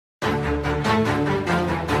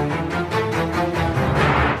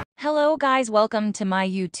guys, welcome to my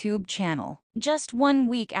YouTube channel. Just 1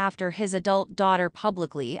 week after his adult daughter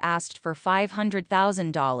publicly asked for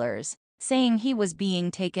 $500,000, saying he was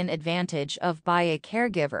being taken advantage of by a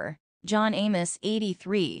caregiver, Amos,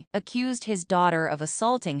 83, accused his daughter of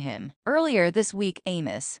assaulting him. Earlier this week,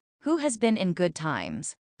 Amos, who has been in Good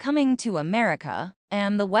Times, Coming to America,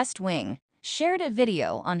 and The West Wing, shared a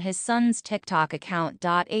video on his son's TikTok account.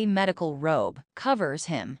 A medical robe covers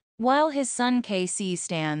him, while his son KC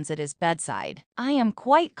stands at his bedside. "I am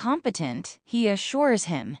quite competent," he assures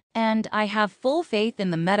him, "and I have full faith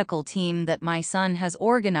in the medical team that my son has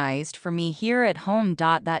organized for me here at home.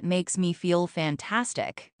 That makes me feel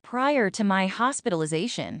fantastic. Prior to my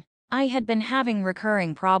hospitalization, I had been having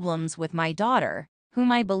recurring problems with my daughter,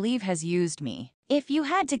 whom I believe has used me. If you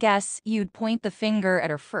had to guess, you'd point the finger at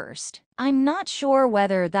her first. I'm not sure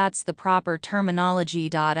whether that's the proper terminology.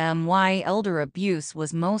 My elder abuse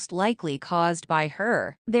was most likely caused by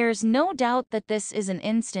her. There's no doubt that this is an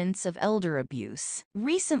instance of elder abuse.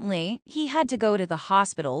 Recently, he had to go to the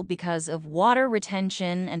hospital because of water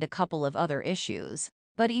retention and a couple of other issues,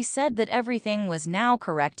 but he said that everything was now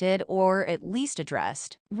corrected or at least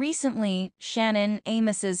addressed. Recently, Shannon,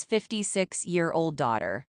 Amos's 56-year-old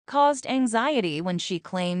daughter, caused anxiety when she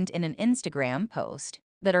claimed in an Instagram post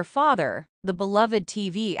that her father, the beloved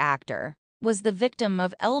TV actor, was the victim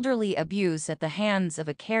of elderly abuse at the hands of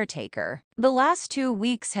a caretaker. "The last 2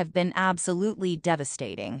 weeks have been absolutely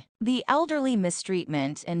devastating. The elderly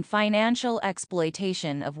mistreatment and financial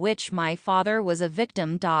exploitation of which my father was a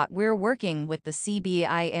victim. We're working with the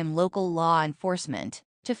CBI and local law enforcement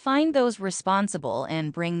to find those responsible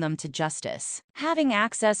and bring them to justice. Having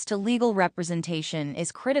access to legal representation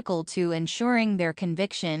is critical to ensuring their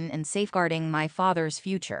conviction and safeguarding my father's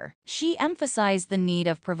future." She emphasized the need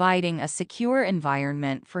of providing a secure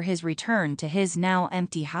environment for his return to his now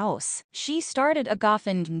empty house. She started a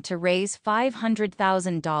GoFundMe to raise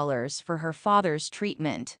 $500,000 for her father's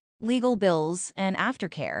treatment, legal bills, and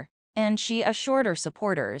aftercare, and she assured her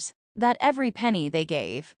supporters that every penny they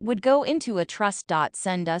gave would go into a trust.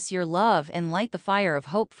 "Send us your love and light the fire of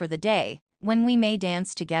hope for the day when we may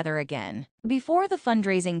dance together again." Before the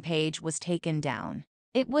fundraising page was taken down,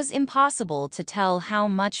 it was impossible to tell how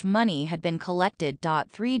much money had been collected.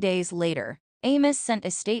 3 days later, Amos sent a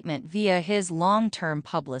statement via his long-term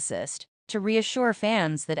publicist to reassure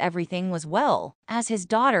fans that everything was well. As his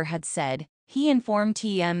daughter had said, he informed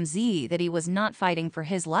TMZ that he was not fighting for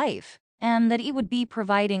his life, and that he would be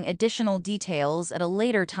providing additional details at a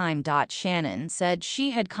later time. Shannon said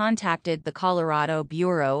she had contacted the Colorado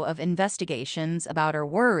Bureau of Investigations about her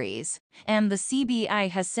worries, and the CBI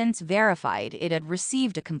has since verified it had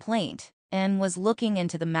received a complaint and was looking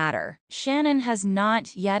into the matter. Shannon has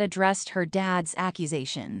not yet addressed her dad's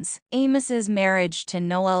accusations. Amos's marriage to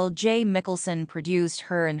Noel J. Mickelson produced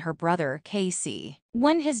her and her brother, Casey.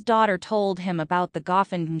 When his daughter told him about the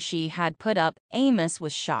GoFundMe she had put up, Amos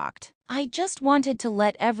was shocked. "I just wanted to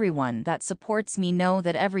let everyone that supports me know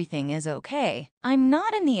that everything is okay. I'm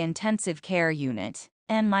not in the intensive care unit,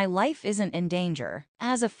 and my life isn't in danger.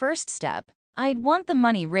 As a first step, I'd want the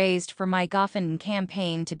money raised for my GoFundMe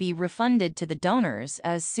campaign to be refunded to the donors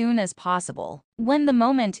as soon as possible. When the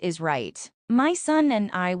moment is right, my son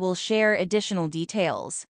and I will share additional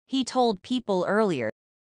details," he told People earlier.